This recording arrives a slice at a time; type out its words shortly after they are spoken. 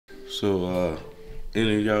So,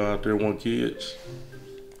 any of y'all out there want kids?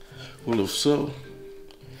 Well, if so,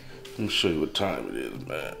 let me show you what time it is,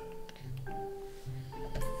 man.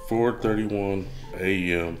 4:31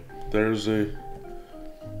 a.m. Thursday,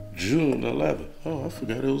 June 11th. Oh, I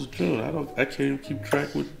forgot it was June. I can't even keep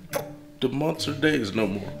track with the months or days no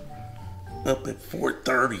more. Up at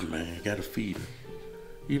 4:30, man. Gotta feed her.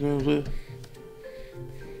 You know what I'm saying?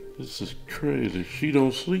 This is crazy. She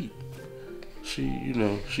don't sleep.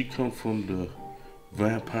 She come from the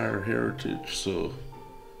vampire heritage, so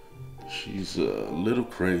she's a little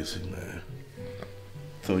crazy, man.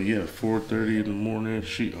 So yeah, 4:30 in the morning.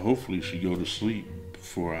 Hopefully she go to sleep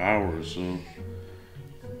for an hour or so.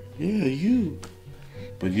 Yeah,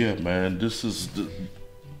 But yeah, man,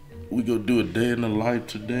 we gonna do a day in the life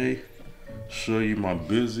today. Show you my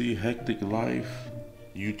busy, hectic life.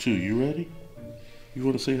 You too. You ready? You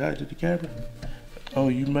wanna say hi to the camera? Oh,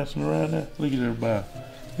 you messing around now? Look at everybody.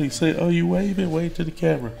 They say, oh, you waving? Wave to the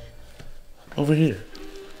camera. Over here.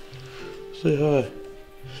 Say hi.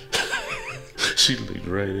 She looked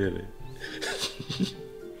right at it.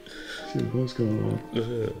 Shit, what's going on?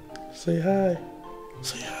 Say hi.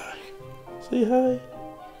 Say hi. Say hi.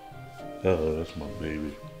 Oh, that's my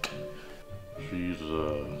baby. She's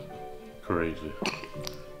crazy.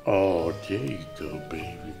 Oh, there you go,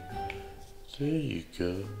 baby. There you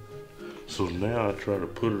go. So now I try to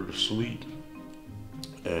put her to sleep,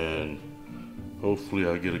 and hopefully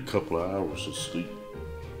I get a couple of hours of sleep.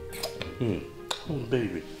 Oh,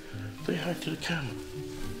 baby. Say hi to the camera.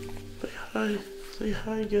 Say hi. Say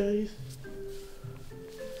hi, guys.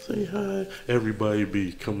 Say hi. Everybody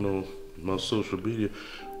be coming on my social media.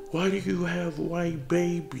 Why do you have white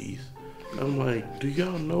babies? I'm like, do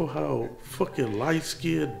y'all know how fucking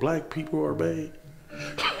light-skinned black people are made?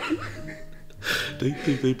 They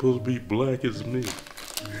think they supposed to be black as me.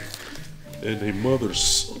 And their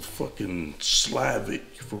mother's fucking Slavic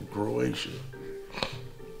from Croatia.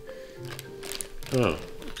 Oh,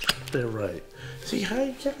 they're right. See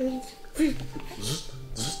hi, guys. Wee,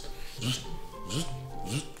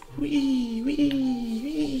 wee,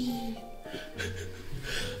 wee.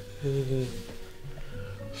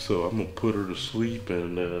 So I'm gonna put her to sleep,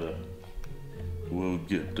 and we'll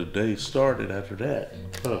get the day started after that.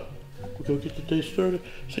 We're gonna get the day started.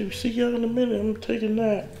 Say, we see y'all in a minute. I'm taking a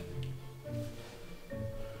nap.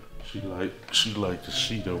 She like the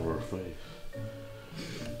sheet over her face.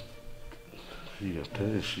 I tell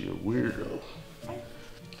you, she a weirdo.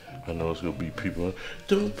 I know it's gonna be people.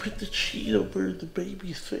 Don't put the sheet over the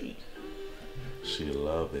baby's face. She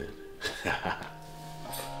love it.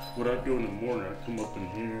 What I do in the morning, I come up in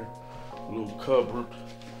here, a little cupboard.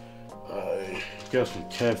 I got some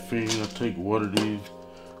caffeine. I take one of these,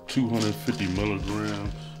 250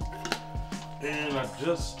 milligrams. And I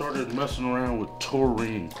just started messing around with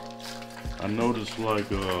taurine. I noticed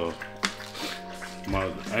like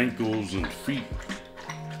my ankles and feet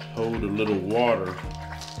hold a little water.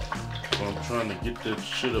 So I'm trying to get that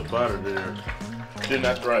shit up out of there. Then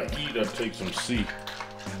after I eat, I take some C.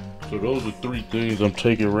 So those are 3 things I'm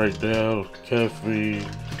taking right now. Caffeine,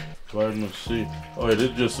 vitamin C. Oh, yeah,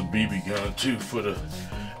 this is just a BB gun too for the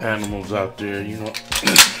animals out there, you know.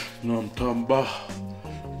 You know what I'm talking about?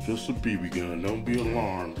 Just a BB gun. Don't be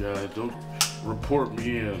alarmed, guys. Don't report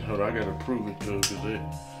me in. Hold on, I gotta prove it to them.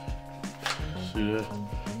 See that?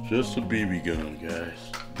 Just a BB gun, guys.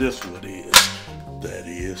 This what it is. That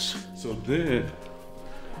is. So then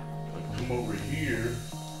I come over here.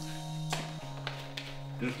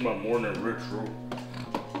 This is my morning ritual.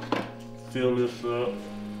 Fill this up.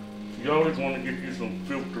 You always want to get you some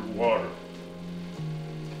filtered water.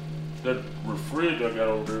 That fridge I got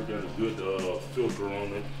over there got a good filter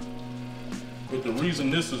on it. But the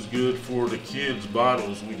reason this is good for the kids'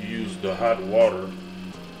 bottles, we use the hot water.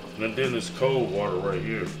 And then it's cold water right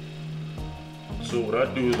here. So what I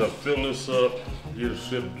do is I fill this up, get a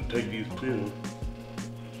sip to take these pills.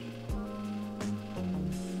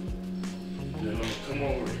 Then I'm gonna come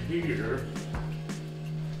over here.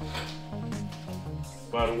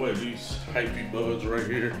 By the way, these hypey buds right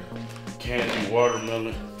here, candy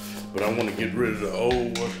watermelon, but I want to get rid of the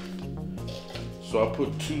old one. So I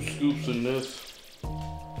put 2 scoops in this,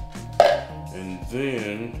 and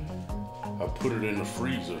then I put it in the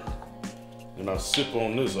freezer. And I sip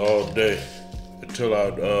on this all day until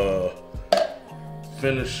I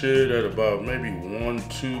finish it at about maybe 1,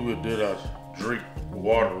 2, and then I drink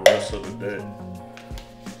water the rest of the day.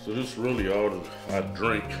 So this is really all that I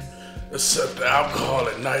drink, except the alcohol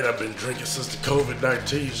at night. I've been drinking since the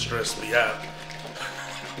COVID-19 stressed me out.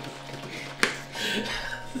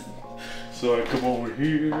 So I come over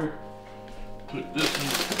here, put this in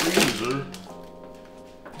the freezer.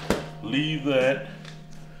 leave that.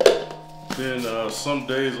 Then some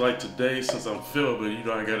days like today, since I'm filming, you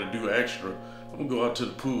know I gotta do extra. I'm gonna go out to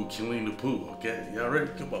the pool, clean the pool, okay? Y'all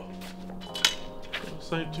ready? Come on.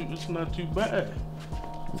 It's not too bad.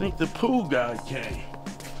 I think the pool guy came.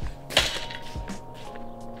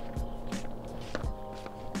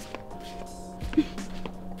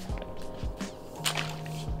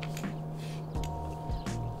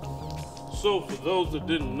 So for those that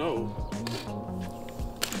didn't know,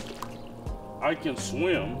 I can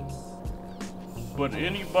swim, but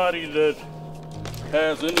anybody that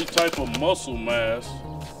has any type of muscle mass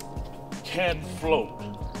can't float.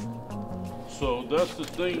 So that's the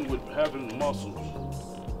thing with having muscles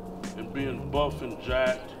and being buff and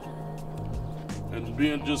jacked and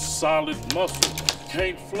being just solid muscle.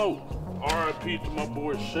 Can't float. RIP to my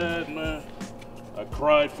boy Shad, man. I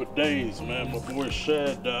cried for days, man. My boy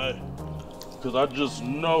Shad died. Because I just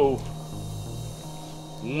know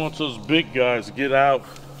once us big guys get out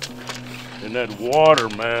in that water,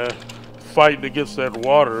 man, fighting against that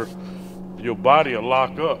water, your body will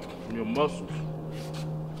lock up, your muscles.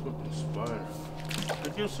 Fucking spider. I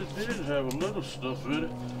guess it did have a little stuff in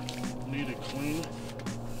it. Needed cleaning.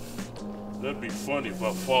 That'd be funny if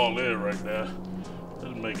I fall in right now.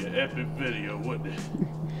 That'd make an epic video, wouldn't it?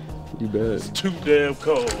 You bet. It's too damn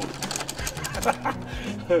cold.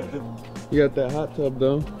 You got that hot tub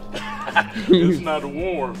though. It's not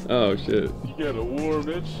warm. Oh shit. You gotta warm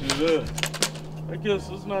that shit up. I guess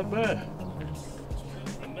it's not bad.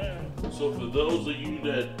 So for those of you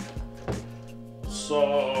that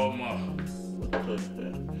saw my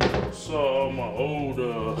old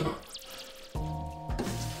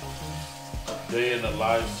day in the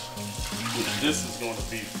life, which this is going to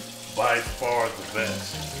be by far the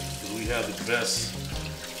best. Because we have the best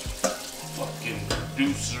fucking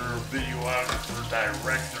producer, videographer,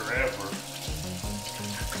 director ever.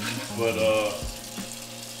 But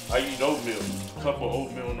I eat oatmeal, a cup of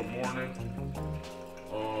oatmeal in the morning.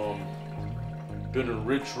 Been a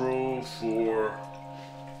ritual for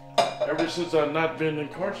ever since I've not been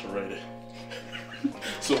incarcerated.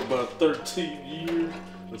 So about 13 years.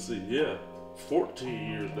 Let's see, yeah, 14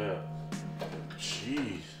 years now.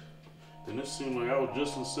 Jeez. And it seemed like I was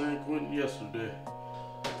just in San Quentin yesterday.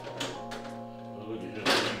 Oh, look at here,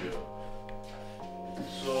 there we go.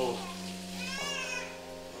 So,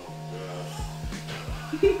 oh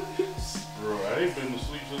gosh. Bro, I ain't been to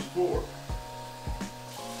sleep since 4.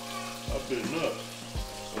 I've been up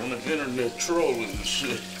on the internet trolling and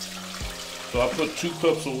shit. So I put 2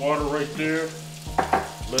 cups of water right there,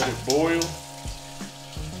 let it boil.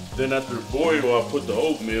 Then after it boil, I put the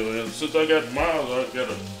oatmeal in. Since I got Miles, I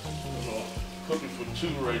gotta, cook it for 2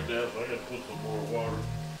 right there, so I gotta put some more water.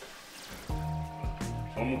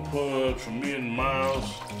 I'm gonna put, for me and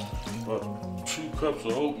Miles, about 2 cups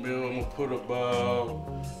of oatmeal. I'm gonna put about,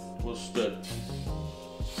 what's that?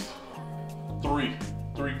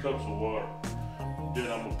 3 cups of water.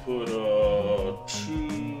 Then I'm gonna put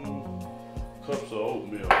 2 cups of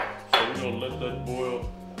oatmeal. So we're gonna let that boil,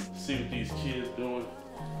 see what these kids doing.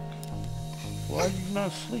 Why you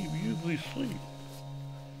not sleep? You usually sleep.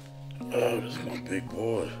 Oh, this is my big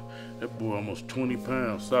boy. That boy almost 20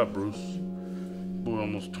 pounds. Stop, Bruce. Boy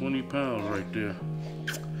almost 20 pounds right there.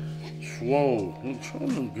 Swole. Show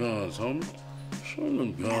them guns, homie. Show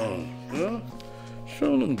them guns, huh?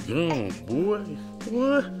 Show them guns, boy.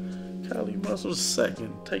 What? Cali Muscle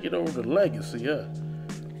second. Take it over to Legacy, huh?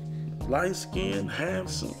 Light skin,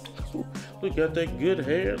 handsome. Look at that good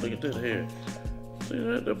hair. Look at that hair. See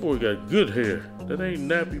that? That boy got good hair. That ain't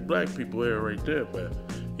nappy black people hair right there, man.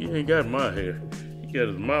 He ain't got my hair. He got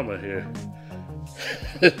his mama hair.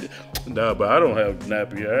 Nah, but I don't have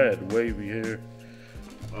nappy hair. I had wavy hair.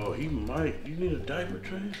 Oh, he might. You need a diaper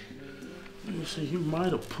change? Let me see. He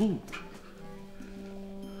might have pooped.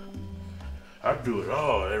 I do it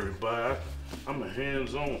all, everybody. I'm a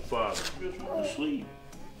hands-on father. You just want to sleep.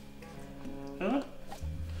 Huh?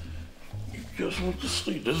 You just want to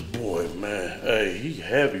sleep. This boy, man. Hey, he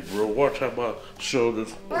heavy, bro. Watch how my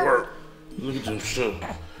shoulders work. Look at them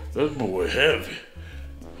shoulders. That boy heavy.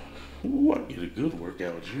 Ooh, I get a good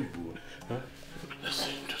workout with you, boy. Huh? Let's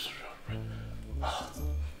see. Just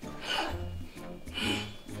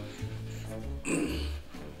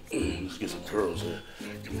let's get some curls here.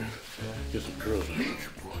 Come here. Get some curls in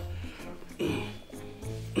here, boy.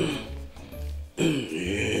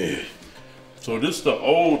 Yeah. So this the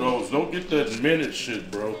old oats. Don't get that minute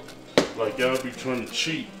shit, bro. Like y'all be trying to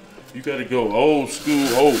cheat. You gotta go old school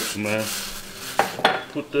oats, man.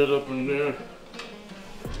 Put that up in there.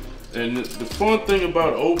 And the fun thing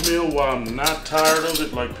about oatmeal, why I'm not tired of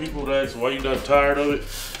it, like people that ask why you not tired of it,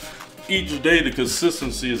 each day the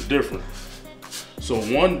consistency is different. So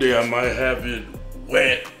one day I might have it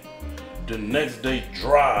wet, the next day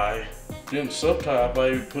dry, then sometimes I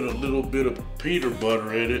might even put a little bit of peanut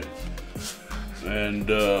butter in it. And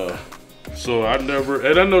so I know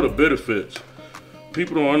the benefits.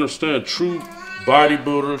 People don't understand, true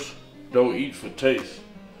bodybuilders don't eat for taste.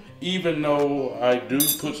 Even though I do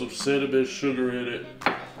put some cinnamon sugar in it,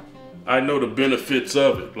 I know the benefits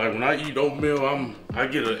of it. Like when I eat oatmeal, I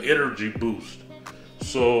get an energy boost.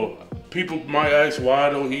 So people might ask why I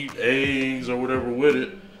don't eat eggs or whatever with it.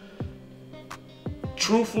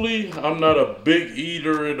 Truthfully, I'm not a big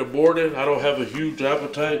eater in the morning. I don't have a huge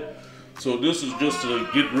appetite. So this is just to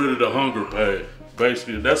get rid of the hunger pain.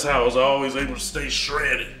 Basically, that's how I was always able to stay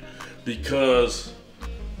shredded, because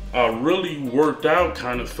I really worked out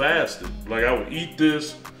kind of fasted. Like I would eat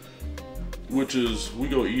this, which is, we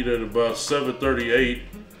go eat at about 7:38.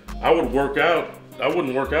 I would work out, I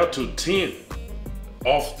wouldn't work out till 10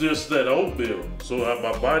 off that oatmeal. So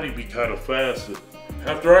my body be kind of fasted.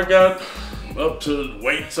 After I got up to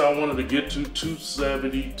weights I wanted to get to,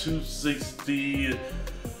 270, 260.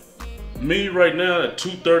 Me right now at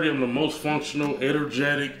 230, I'm the most functional,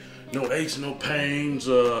 energetic, no aches, no pains.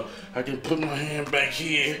 I can put my hand back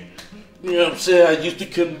here. You know what I'm saying? I used to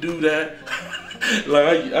couldn't do that.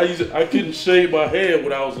 Like I couldn't shave my head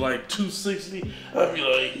when I was like 260. I'd be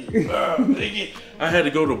like, nigga. I had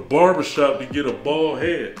to go to barbershop to get a bald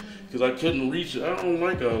head because I couldn't reach it. I don't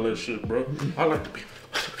like all that shit, bro. I like to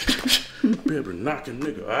be able to knock a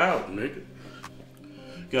nigga out, nigga.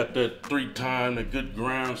 Got that 3 times, that good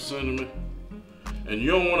ground cinnamon. And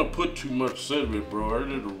you don't want to put too much cinnamon, bro, or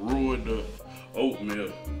it'll ruin the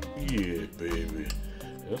oatmeal. Yeah, baby.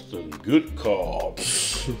 That's some good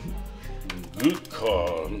carbs. Good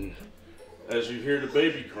carbs. As you hear the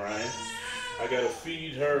baby crying, I gotta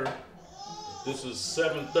feed her. This is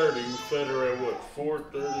 7:30. We fed her at what,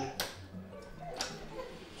 4:30?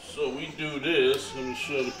 So we do this. Let me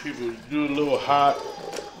show the people. We do a little hot.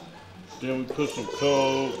 Then we put some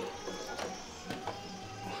cold.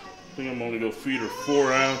 I think I'm only gonna feed her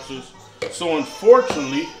 4 ounces. So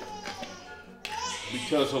unfortunately,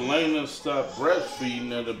 because Helena stopped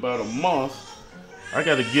breastfeeding at about a month, I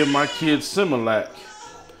gotta give my kids Similac.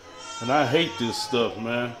 And I hate this stuff,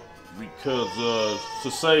 man, because it's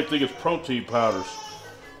the same thing as protein powders.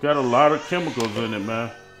 Got a lot of chemicals in it,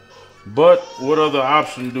 man. But what other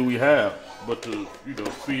option do we have but to, you know,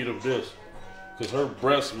 feed them this? Because her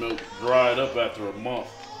breast milk dried up after a month.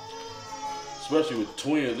 Especially with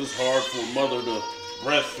twins. It's hard for a mother to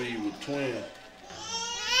breastfeed with twins.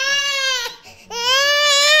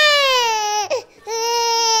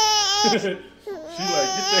 She like,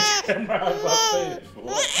 get that camera out of my face,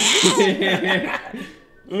 boy.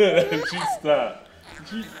 Look, she stopped.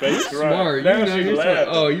 She face smart. Now you know, she's laughing.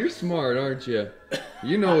 Oh, you're smart, aren't you?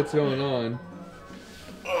 You know what's going on.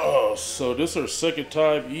 Oh, so this is her second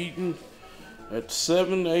time eating at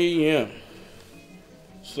 7 a.m.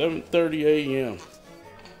 7:30 a.m.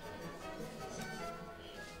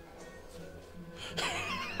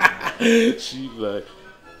 She's like,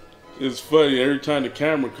 it's funny, every time the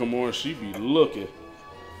camera come on, she be looking.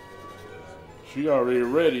 She already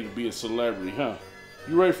ready to be a celebrity, huh?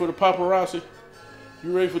 You ready for the paparazzi?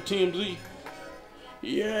 You ready for TMZ?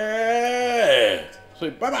 Yeah! Say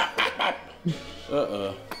bye-bye, bye-bye.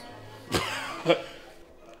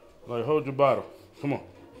 Like, hold your bottle. Come on.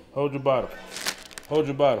 Hold your bottle. Hold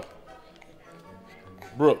your bottle.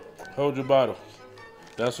 Brooke, hold your bottle.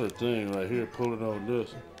 That's her thing right here, pulling on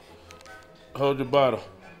this. Hold your bottle.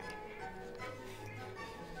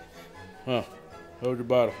 Huh. Hold your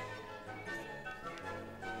bottle.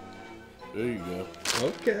 There you go.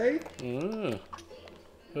 Okay.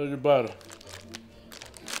 Hold your bottle.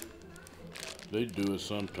 They do it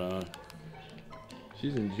sometime.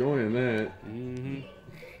 She's enjoying that.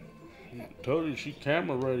 Told you she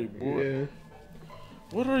camera ready, boy. Yeah.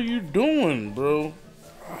 What are you doing, bro?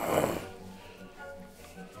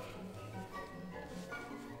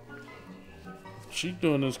 She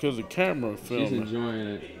doing this because the camera filming. She's enjoying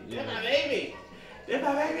it. Yeah. That's my baby. That's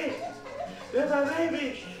my baby. That's my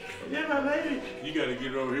baby. That's my baby. You gotta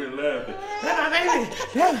get over here laughing. That's my baby.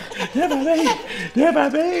 That's my baby. That's my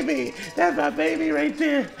baby. That's my baby right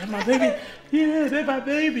there. That's my baby. Yeah, that's my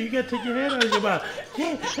baby. You gotta take your hand out of your mouth.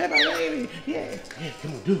 Yeah, that's my baby. Yeah. Yeah,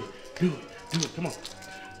 come on, do it. Do it. Do it. Come on.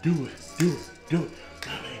 Do it. Do it. Do it.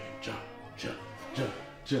 My baby. Jump. Jump. Jump.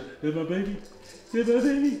 Jump. That's my baby. That's my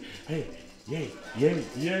baby. Hey. Yay, yay,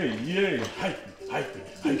 yay, yay. Hype me, hype me,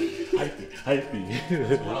 hype me, hype me, hype me.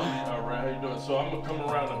 All right, how you doing? So I'm going to come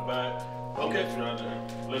around the back. Okay.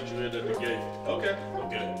 Let you in at the gate. Okay.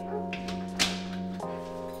 Okay.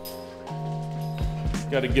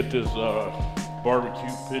 Got to get this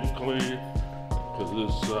barbecue pit cleaned because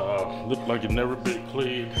this looked like it never been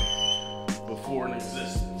cleaned before in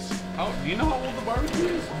existence. Oh, do you know how old the barbecue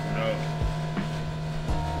is? No.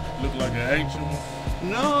 Look like an ancient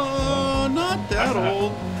one. No, not that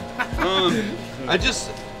old.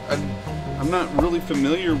 I'm not really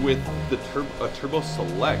familiar with the Turbo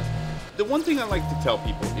Select. The one thing I like to tell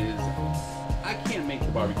people is I can't make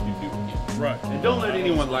the barbecue do it. Right. And don't let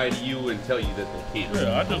anyone lie to you and tell you that they can't.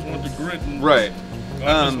 Yeah, I just want the grit and right.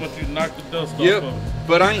 I just want you to knock the dust off of it.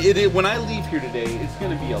 But when I leave here today, it's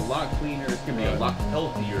going to be a lot cleaner. It's going to be a lot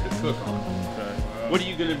healthier to cook on. Okay. What are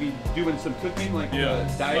you going to be doing? Some cooking, like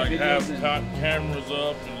diet like videos? have cameras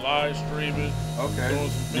up and live streaming. Okay. Throwing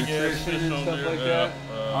some big ass Nutrition fish and on stuff there. like that.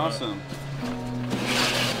 Awesome.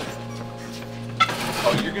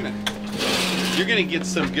 Oh, you're gonna get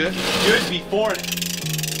some good before.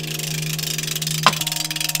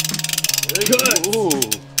 Good. Ooh.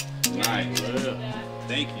 Nice. Yeah.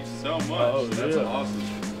 Thank you so much. Oh, That's yeah. awesome.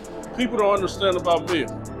 People don't understand about me.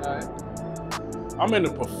 Alright. I'm into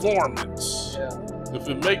performance. Yeah. If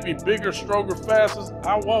it make me bigger, stronger, faster,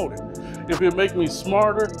 I want it. If it make me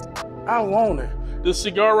smarter, I want it. This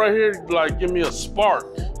cigar right here, like, give me a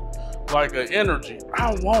spark, like an energy.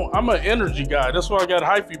 I'm an energy guy. That's why I got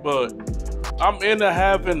hyphy bud. I'm into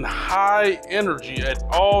having high energy at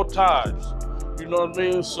all times. You know what I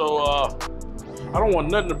mean? So I don't want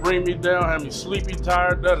nothing to bring me down, have me sleepy,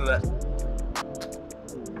 tired, none of that.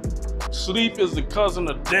 Sleep is the cousin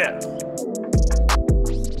of death.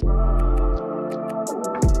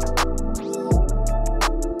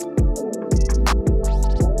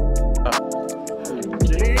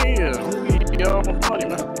 Y'all my money,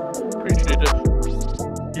 man. Appreciate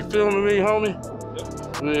that. You filming me, homie?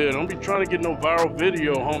 Yep. Yeah, don't be trying to get no viral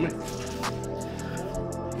video, homie.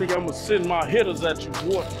 Think I'm gonna send my hitters at you,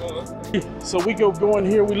 boy. So we go in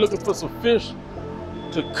here, we looking for some fish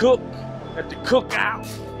to cook at the cookout.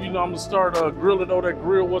 You know, I'm gonna start grilling on that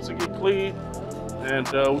grill once it get clean. And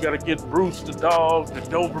we gotta get Bruce the dog, the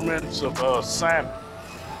Doberman, some salmon.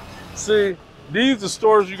 See, these are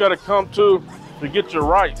stores you gotta come to get your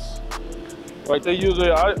rice. Like they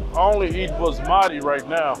usually, I only eat basmati right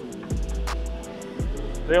now.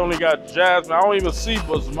 They only got jasmine. I don't even see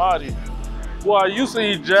basmati. Well, I used to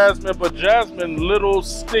eat jasmine, but jasmine little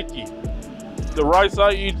sticky. The rice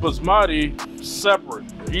I eat basmati separate.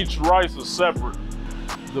 Each rice is separate.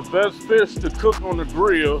 The best fish to cook on the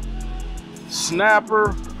grill: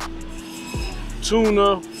 snapper,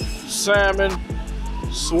 tuna, salmon,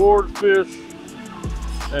 swordfish,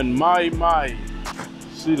 and mai.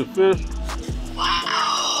 See the fish?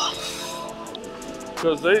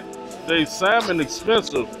 Because they salmon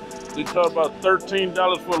expensive. They talk about $13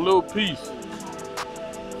 for a little piece.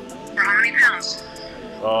 For how many pounds?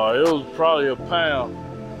 It was probably a pound.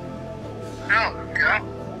 Oh, God.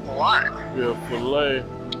 A lot. Yeah, filet.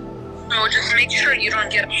 So just make sure you don't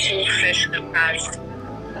get a whole fish that has...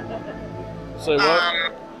 Say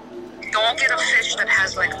what? Don't get a fish that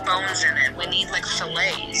has, like, bones in it. We need, like,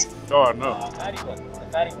 fillets. Oh, I know. The fatty one.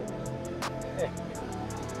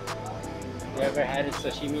 You ever had a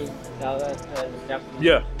sashimi? Japanese?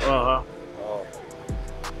 Yeah, uh-huh. Oh.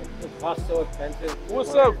 It costs so expensive.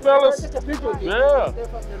 What's up, fellas? Yeah.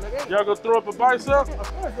 Y'all gonna throw up a bicep?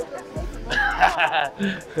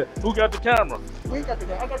 Who got the camera? We got the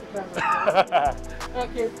camera. I got the camera.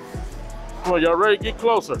 Okay. Come on, y'all ready? Get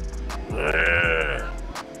closer. Yeah.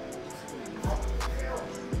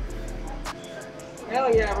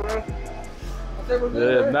 Hell yeah, bro. I said we're good,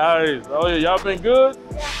 Yeah, right? nice. Oh yeah, y'all been good?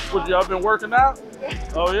 What, y'all been working out?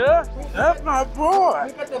 Oh yeah? That's my boy.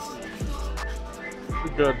 We got the... We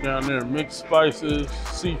got down there mixed spices,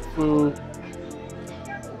 seafood.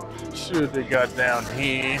 Sure they got down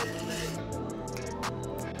here.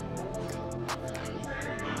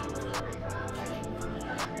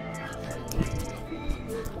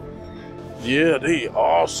 Yeah, they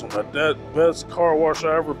awesome at that. Best car wash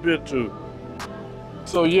I ever been to.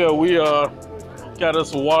 So yeah, we got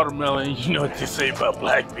us a watermelon. You know what they say about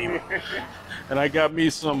black people. And I got me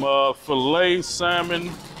some filet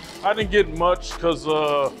salmon. I didn't get much because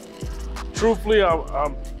truthfully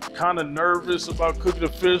I'm kind of nervous about cooking the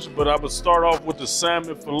fish, but I would start off with the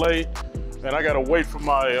salmon filet, and I gotta wait for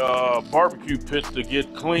my barbecue pit to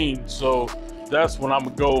get clean. So that's when I'm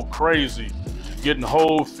gonna go crazy, getting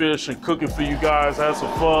whole fish and cooking for you guys. Have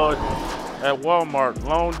some fun at Walmart.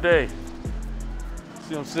 Long day.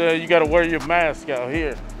 See what I'm saying? You gotta wear your mask out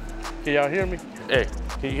here. Can y'all hear me? Hey,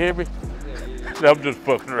 can you hear me? I'm just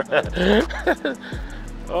fucking around.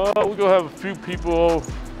 We're gonna have a few people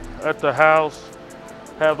at the house,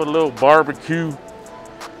 have a little barbecue.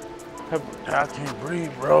 I can't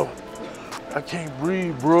breathe, bro. I can't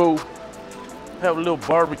breathe, bro. Have a little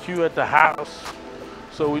barbecue at the house.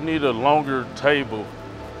 So we need a longer table.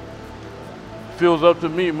 Feels up to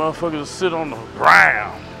me, motherfuckers, to sit on the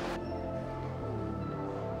ground.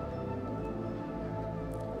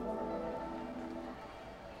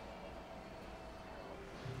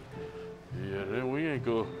 Yeah, then we ain't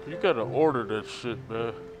go. You gotta order that shit,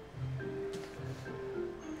 man.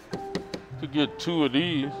 Could get 2 of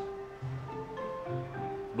these.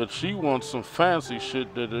 But she wants some fancy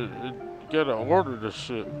shit that it gotta order the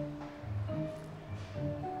shit.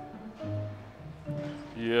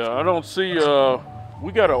 Yeah, I don't see,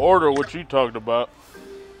 we gotta order what you talked about.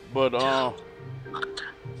 But,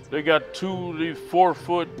 they got 2 of these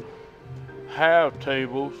 4-foot half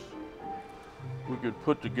tables we could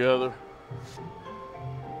put together.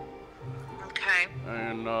 Okay.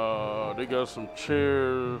 And, they got some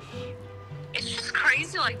chairs. It's just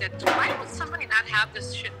crazy like that. Why would somebody not have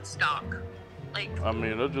this shit in stock? Like, I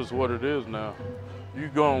mean, that's just what it is now. You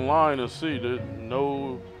go online and see that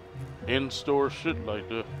no in-store shit like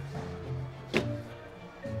that.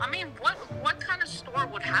 I mean, what kind of store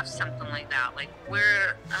would have something like that? Like,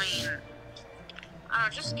 where, I mean, I don't know,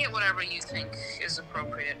 just get whatever you think is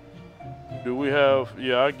appropriate. Do we have,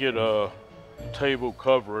 yeah, I get a table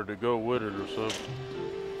cover to go with it or something.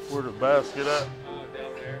 Where the basket at?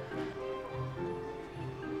 Down there.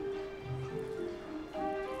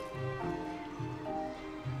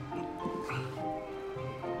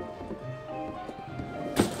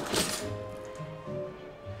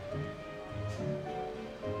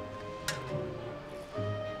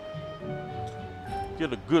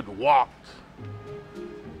 Get a good walk.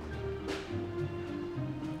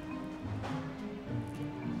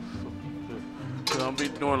 I'll be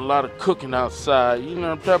doing a lot of cooking outside. You know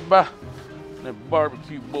what I'm talking about? That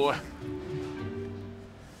barbecue, boy.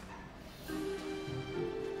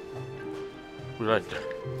 Right there.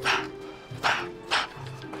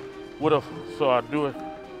 What if, so I do it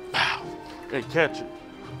and catch it.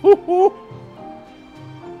 Woo-hoo.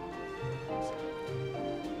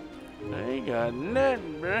 They ain't got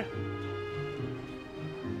nothing, bruh.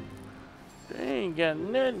 They ain't got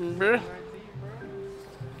nothing, bruh.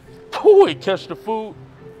 Ooh, he catch the food,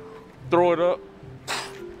 throw it up.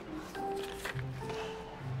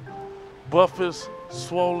 Buffest,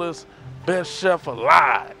 swollest, best chef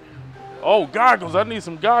alive. Oh, goggles, I need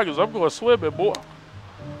some goggles. I'm going swimming, boy.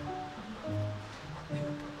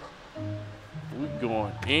 We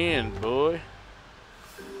going in, boy.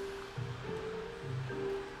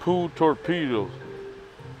 Pool torpedoes.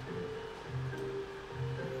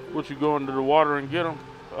 What, you go into the water and get them?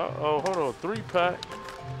 Uh-oh, hold on, 3-pack.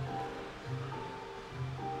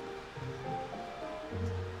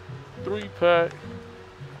 Three-pack.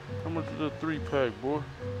 How much is a 3-pack, boy?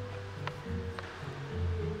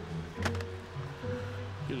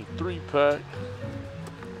 Get a 3-pack.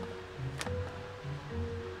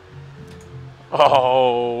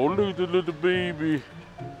 Oh, look at the little baby.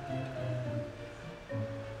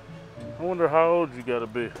 I wonder how old you gotta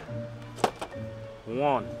be.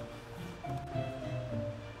 1.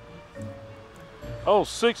 Oh,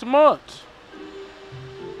 6 months.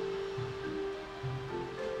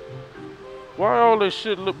 Why all this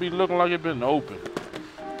shit be looking like it been open? You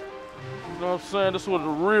know what I'm saying? This is what a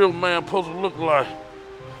real man supposed to look like.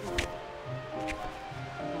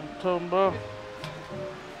 I'm talking about.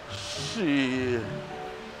 Shit.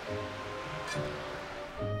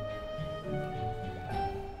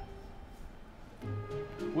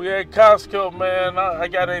 We at Costco, man. I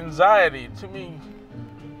got anxiety. Too many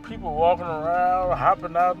people walking around,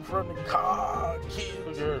 hopping out in front of the car. Kids.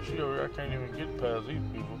 Look at her. She over here. I can't even get past these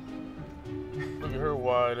people. Look at her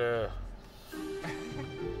wide ass.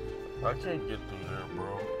 I can't get through there,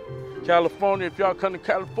 bro. California, if y'all come to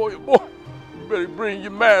California, boy, you better bring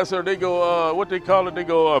your mask or they go, what they call it, they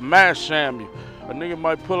go mask sham you. A nigga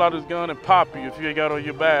might pull out his gun and pop you if you ain't got on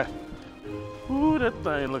your mask. Ooh, that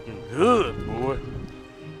thing looking good, boy.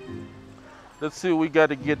 Let's see what we got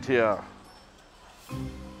to get to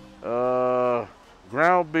y'all.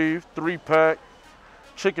 Ground beef, 3-pack,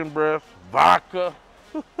 chicken breast, vodka.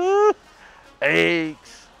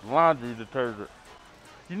 Eggs, laundry detergent.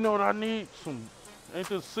 You know what I need? Some, ain't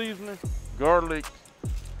this seasoning? Garlic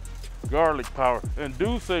powder. And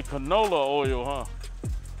dude say canola oil, huh?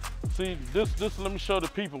 See, this let me show the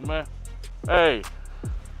people, man. Hey,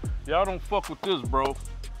 y'all don't fuck with this, bro. All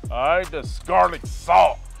right, that's garlic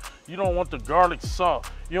salt. You don't want the garlic salt.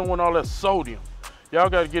 You don't want all that sodium.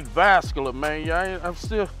 Y'all gotta get vascular, man.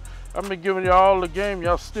 I've been giving y'all all the game.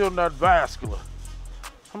 Y'all still not vascular.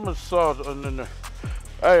 How much salt in there?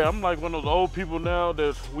 Hey, I'm like one of those old people now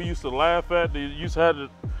that we used to laugh at. They used to have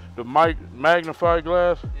the magnifying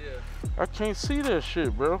glass. Yeah. I can't see that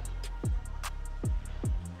shit, bro.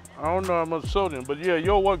 I don't know how much sodium, but yeah, you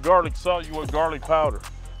don't want garlic salt, you want garlic powder.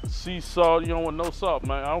 Sea salt, you don't want no salt,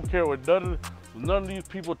 man. I don't care what none of these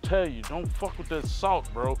people tell you. Don't fuck with that salt,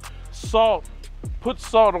 bro. Salt, put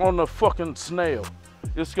salt on the fucking snail.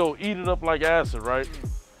 It's gonna eat it up like acid, right?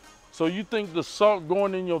 So you think the salt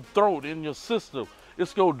going in your throat, in your system,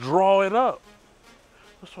 it's gonna draw it up.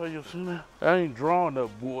 That's why you're seeing that. I ain't drawing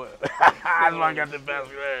up, boy. That's why I got the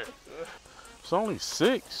best red. It's only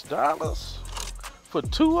 $6 for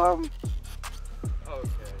 2 of them. Okay.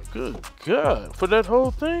 Good God, for that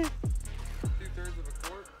whole thing? 2/3 of a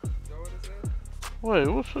quart? Is that what it says? Wait,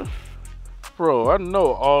 what's this? Bro, I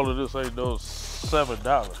know all of this ain't those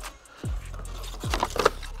 $7.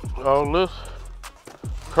 All this,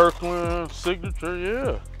 Kirkland signature,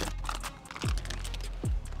 yeah.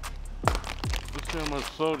 Let's see how much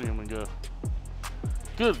sodium we got.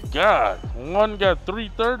 Good God, one got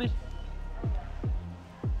 330?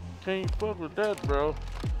 Can't fuck with that, bro.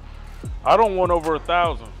 I don't want over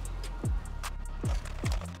 1,000.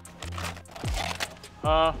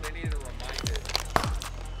 Huh? They need to remind it.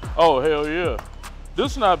 Oh, hell yeah.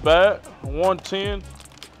 This not bad, 110.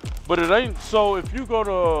 But it ain't, so if you go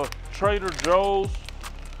to Trader Joe's,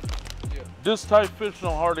 Yeah. this type fish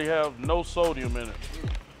don't hardly have no sodium in it.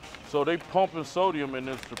 So they pumping sodium in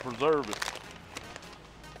this to preserve it.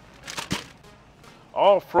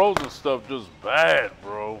 All frozen stuff just bad,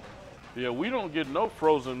 bro. Yeah, we don't get no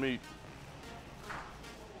frozen meat.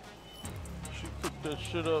 She cooked that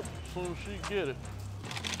shit up as soon as she get it.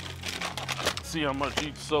 See how much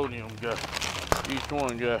each sodium got. Each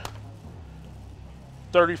one got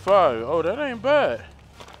 35. Oh, that ain't bad.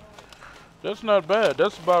 That's not bad.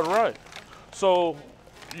 That's about right. So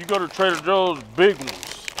you go to Trader Joe's, big ones.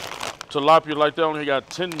 Tilapia like that only got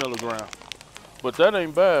 10 milligrams. But that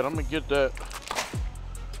ain't bad. I'm gonna get that.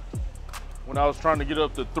 When I was trying to get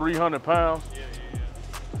up to 300 pounds,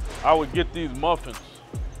 I would get these muffins.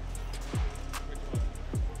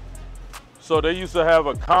 So they used to have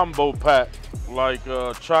a combo pack, like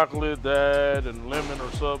chocolate, that, and lemon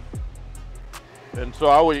or something. And so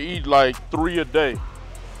I would eat like 3 a day.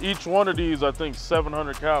 Each one of these, I think,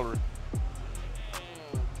 700 calories.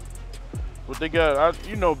 But they got,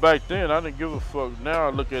 you know, back then, I didn't give a fuck. Now I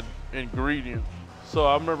look at ingredients. So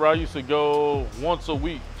I remember I used to go once a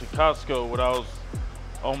week to Costco when I was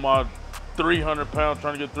on my 300 pounds,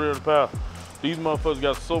 trying to get 300 pounds. These motherfuckers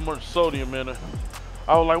got so much sodium in it.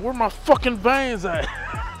 I was like, where my fucking veins at?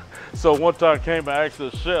 So one time I came and asked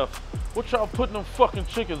the chef, what y'all putting them fucking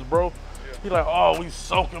chickens, bro? Yeah. He like, oh, we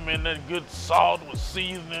soak them in that good salt with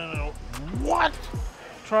seasoning. What?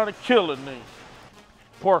 Trying to kill a nigga.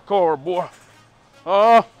 Parkour, boy.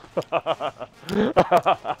 Oh.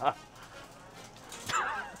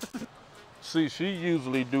 See, she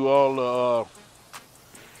usually do all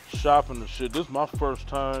the shopping and shit. This is my first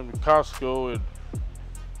time in Costco in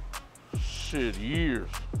shit years.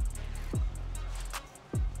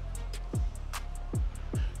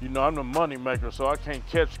 You know, I'm the money maker, so I can't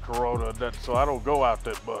catch Corona, so I don't go out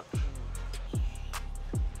that much.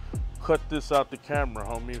 Cut this out the camera,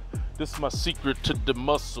 homie. This is my secret to the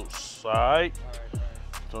muscles, all right?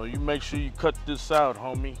 So you make sure you cut this out,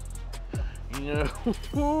 homie. You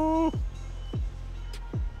know?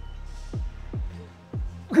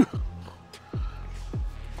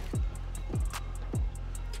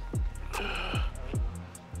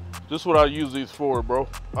 This is what I use these for, bro.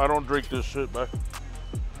 I don't drink this shit, man.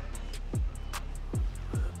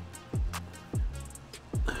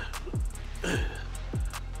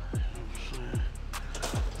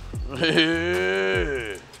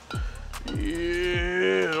 Yeah.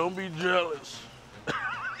 Yeah, don't be jealous.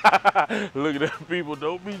 Look at that, people,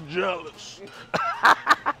 don't be jealous.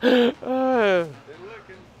 Yeah,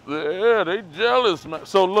 they jealous, man.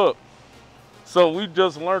 So look, so we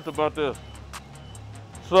just learned about this.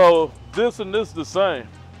 So this and this the same.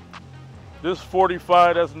 This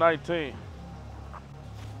 45, that's 19.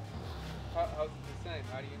 How's it the same?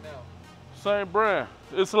 How do you know? Same brand.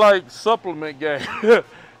 It's like supplement game.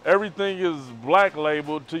 Everything is black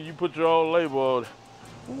labeled till you put your own label on it.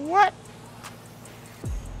 What?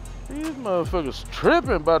 These motherfuckers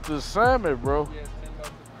tripping about this salmon, bro. Yeah,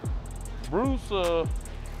 Bruce,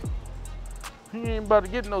 he ain't about to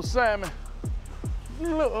get no salmon.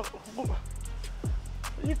 Look,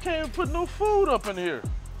 you can't even put no food up in here.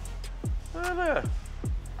 Look at that.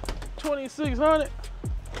 2,600.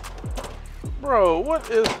 Bro, what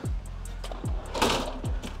is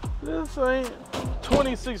this? Ain't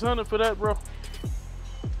 2,600 for that, bro.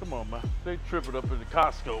 Come Come on, man. They tripping up in the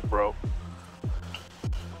Costco, bro.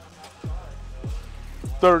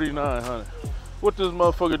 $3,900. What this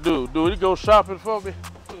motherfucker do? Do he go shopping for me?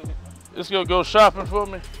 It's gonna go shopping for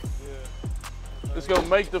me? Yeah. It's gonna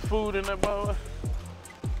make the food in that motherfucker?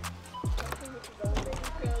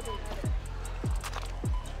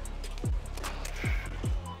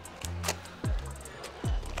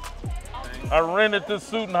 I rented this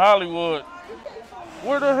suit in Hollywood.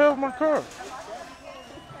 Where the hell's my car?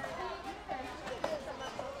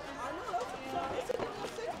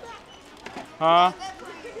 Huh?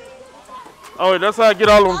 Oh, that's how I get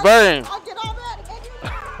all them bangs. I'll get all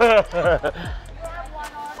ready, baby.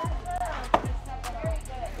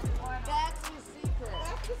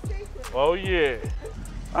 Oh yeah.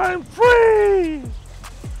 I'm free!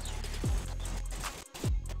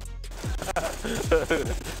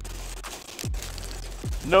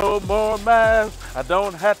 No more masks. I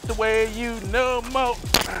don't have to wear you no more.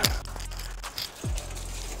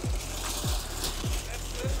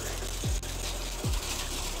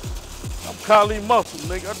 I'm Kali Muscle,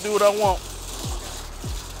 nigga. I do what I want.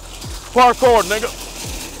 Parkour, nigga.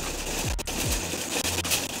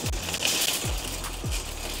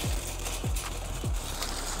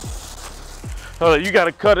 You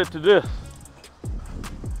gotta cut it to this.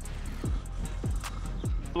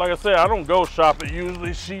 Like I said, I don't go shopping.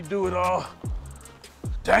 Usually she do it all.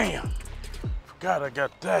 Damn. Forgot I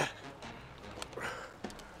got that.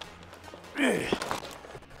 Yeah.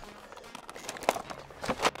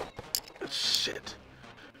 Shit.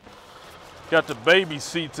 Got the baby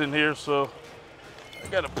seats in here, so I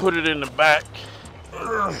gotta put it in the back.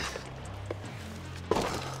 Ugh.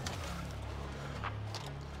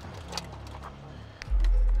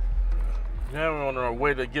 Now we're on our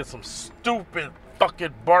way to get some stupid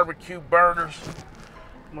fucking barbecue burgers.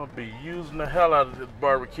 I'm gonna be using the hell out of this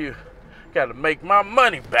barbecue. Gotta make my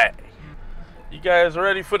money back. You guys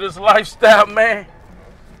ready for this lifestyle, man?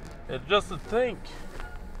 And just to think,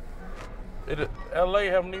 LA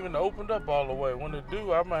haven't even opened up all the way. When they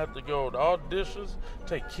do, I might have to go to auditions,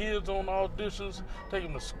 take kids on auditions, take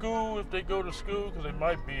them to school if they go to school, because they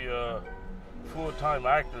might be full-time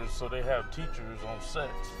actors, so they have teachers on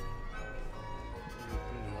sets.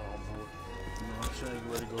 You know what I'm saying?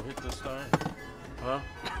 You ready to go hit this thing? Huh?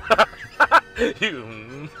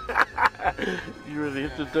 You ready to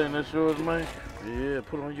hit this thing? That's yours, man? Yeah,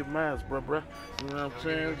 put on your mask, bruh. You know what I'm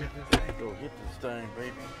saying? Go hit this thing,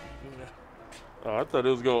 baby. Oh, I thought it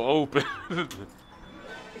was gonna open.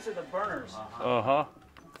 These are the burners. Uh-huh.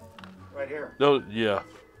 Right here. Those, yeah.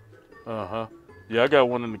 Uh-huh. Yeah, I got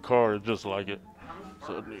one in the car just like it.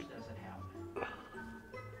 So I need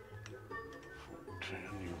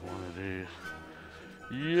one of these.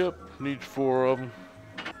 Yep, need 4 of them.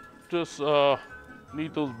 Just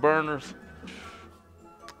need those burners.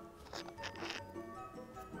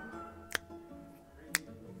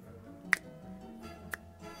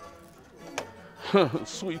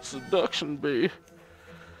 Sweet seduction, babe.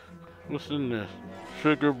 What's in this?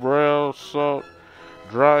 Sugar, brown, salt,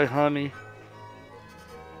 dry honey,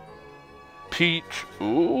 peach,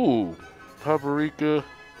 ooh, paprika,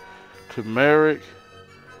 turmeric.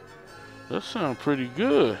 That sounds pretty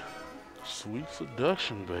good. Sweet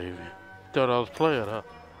seduction, baby. Thought I was playing, huh?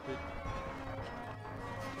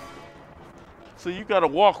 So you gotta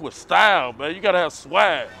walk with style, man. You gotta have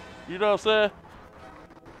swag. You know what I'm saying?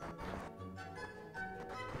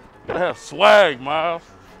 You gotta have swag, Miles.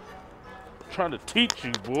 I'm trying to teach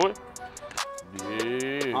you, boy.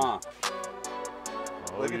 Yeah. Oh,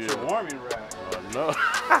 Look at your warming rack. I know.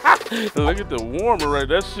 Look at the warmer rack.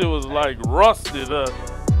 That shit was like rusted up.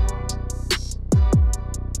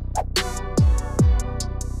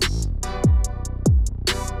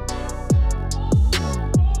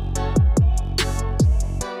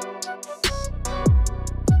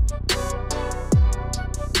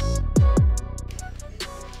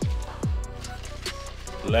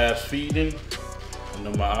 Last feeding. I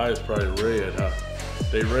know my eyes probably red, huh?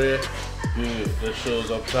 They red? Good. That shows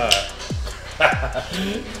I'm tired.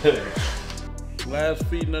 Last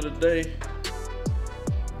feeding of the day.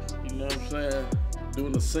 You know what I'm saying?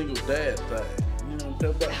 Doing a single dad thing. You know what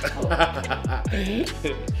I'm talking about?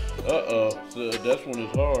 Uh-oh. So that's when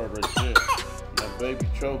it's hard right there. My baby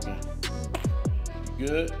choking. You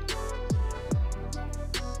good?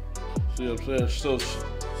 See what I'm saying?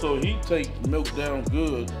 So he take milk down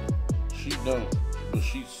good, she don't, but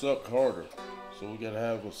she suck harder. So we gotta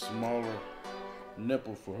have a smaller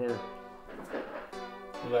nipple for her.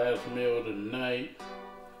 Last meal of the night.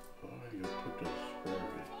 Oh, I gotta put this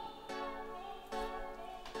asparagus.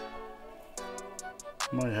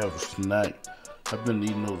 Might have a snack. I've been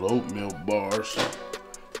eating those oatmeal bars.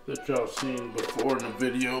 that y'all seen before in the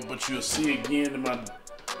video, but you'll see again in my what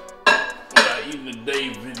I eat in a day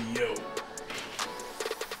video.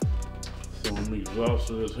 So I'm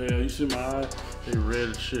exhausted as hell. You see my eyes? They red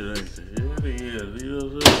as shit, ain't they? Yeah, they is. You know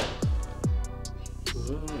what I'm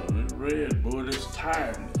saying? Oh, they red, boy. This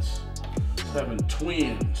tiredness. Having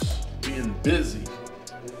twins. Being busy.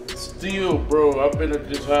 Still, bro, I've been at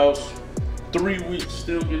this house 3 weeks,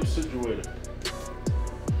 still getting situated.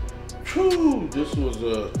 Whew, this was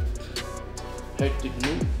a hectic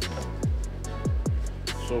move.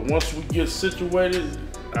 So once we get situated,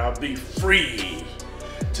 I'll be free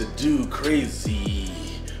to do crazy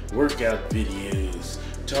workout videos,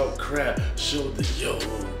 talk crap, show the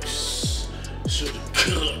yokes, show the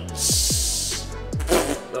cuts.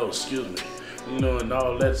 Oh, excuse me. You know, and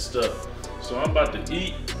all that stuff. So I'm about to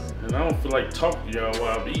eat, and I don't feel like talking to y'all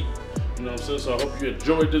while I'm eating. You know what I'm saying? So I hope you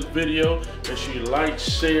enjoyed this video. Make sure you like,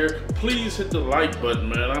 share. Please hit the like button,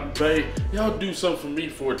 man. I'm paid. Y'all do something for me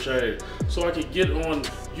for a change, so I can get on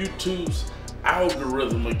YouTube's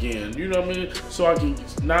algorithm again. You know what I mean? So I can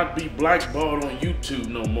not be blackballed on YouTube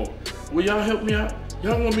no more. Will y'all help me out?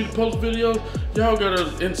 Y'all want me to post videos? Y'all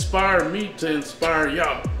gotta inspire me to inspire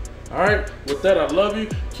y'all. Alright? With that, I love you.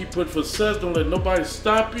 Keep putting for success. Don't let nobody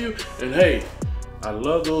stop you. And hey, I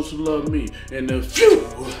love those who love me. And the few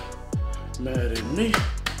mad at me,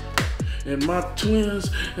 and my twins,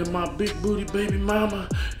 and my big booty baby mama,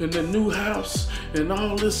 and the new house, and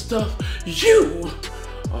all this stuff, you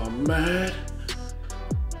are mad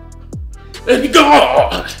at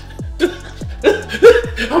God.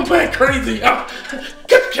 I'm back crazy. Get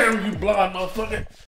the camera, you blind motherfucker.